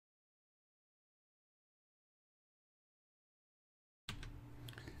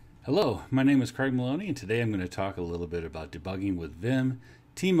Hello, my name is Craig Maloney, and today I'm going to talk a little bit about debugging with Vim,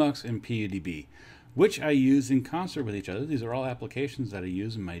 tmux, and pudb, which I use in concert with each other. These are all applications that I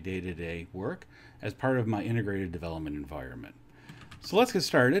use in my day-to-day work as part of my integrated development environment. So let's get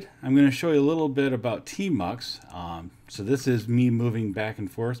started. I'm going to show you a little bit about tmux. So this is me moving back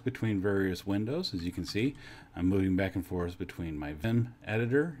and forth between various windows. As you can see, I'm moving back and forth between my Vim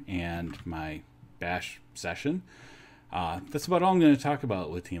editor and my bash session. That's about all I'm going to talk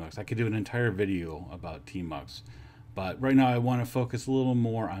about with tmux. I could do an entire video about tmux, but right now I want to focus a little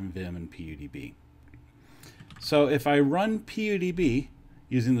more on Vim and pudb. So if I run pudb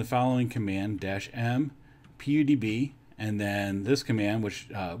using the following command, -m pudb, and then this command, which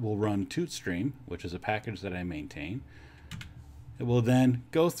will run tootstream, which is a package that I maintain, it will then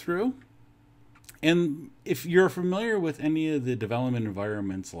go through. And if you're familiar with any of the development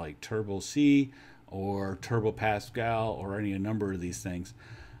environments like Turbo C or Turbo Pascal or any number of these things,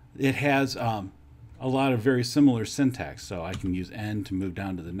 it has a lot of very similar syntax. So I can use N to move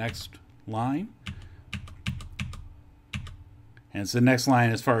down to the next line. And it's the next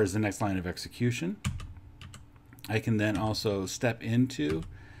line as far as the next line of execution. I can then also step into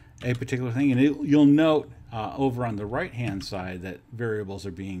a particular thing, and you'll note over on the right hand side that variables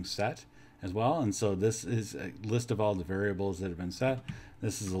are being set as well. And so this is a list of all the variables that have been set.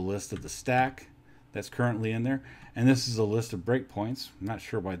 This is a list of the stack that's currently in there, and this is a list of breakpoints. I'm not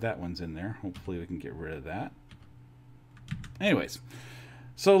sure why that one's in there. Hopefully we can get rid of that. Anyways,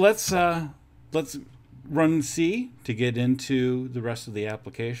 so let's run C to get into the rest of the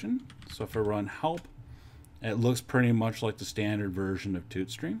application. So if I run help, it looks pretty much like the standard version of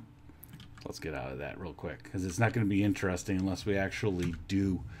tootstream. Let's get out of that real quick, because it's not going to be interesting unless we actually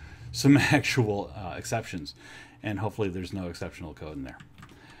do some actual exceptions, and hopefully there's no exceptional code in there.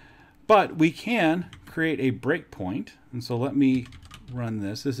 But we can create a breakpoint, and so let me run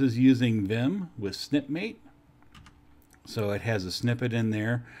this. This is using Vim with snipmate. So it has a snippet in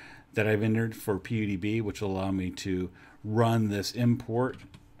there that I've entered for pudb, which will allow me to run this import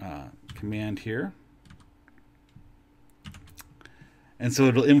command here. And so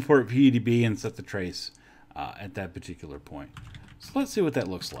it'll import pudb and set the trace at that particular point. So let's see what that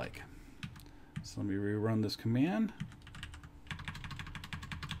looks like. So let me rerun this command.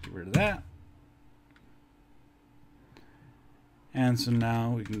 Get rid of that. And so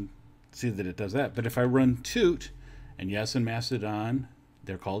now we can see that it does that. But if I run toot, and yes, in Mastodon,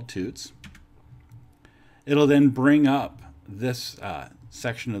 they're called toots, it'll then bring up this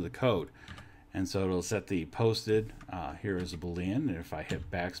section of the code. And so it'll set the posted here as a Boolean. And if I hit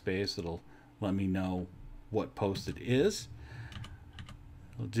backspace, it'll let me know what posted is.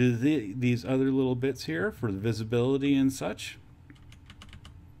 I'll do these other little bits here for the visibility and such.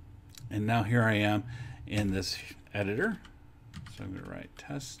 And now here I am in this editor. So I'm going to write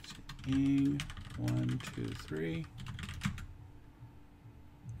testing 1, 2, 3.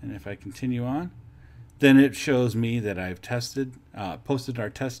 And if I continue on, then it shows me that I've posted our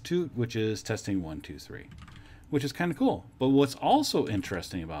test toot, which is testing 1, 2, 3, which is kind of cool. But what's also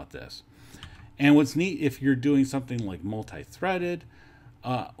interesting about this, and what's neat if you're doing something like multi-threaded,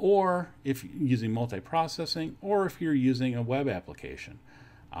 or if you're using multi-processing, or if you're using a web application,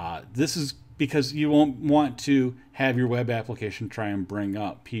 this is because you won't want to have your web application try and bring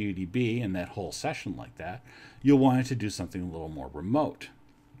up pudb in that whole session like that. You'll want it to do something a little more remote.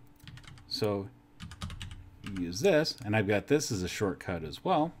 So use this, and I've got this as a shortcut as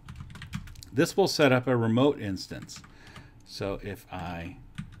well. This will set up a remote instance. So if I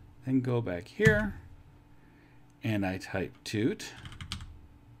then go back here and I type toot,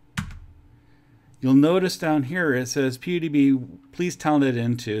 you'll notice down here it says pudb, please tell it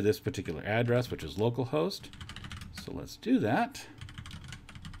into this particular address, which is localhost. So let's do that.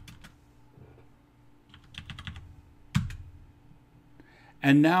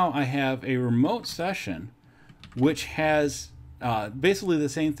 And now I have a remote session which has basically the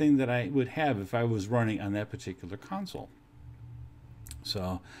same thing that I would have if I was running on that particular console.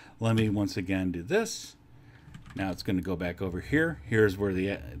 So let me once again do this. Now it's going to go back over here. Here's where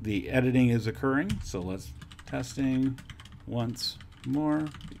the editing is occurring. So let's testing once more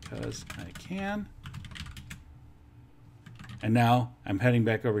because I can. And now I'm heading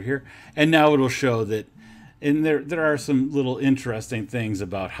back over here. And now it'll show that. And there are some little interesting things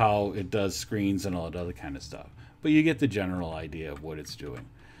about how it does screens and all that other kind of stuff. But you get the general idea of what it's doing.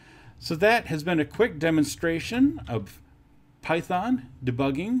 So that has been a quick demonstration of Python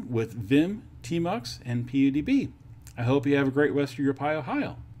debugging with Vim, tmux, and pudb. I hope you have a great rest of your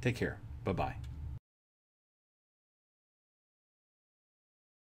PyOhio. Take care. Bye-bye.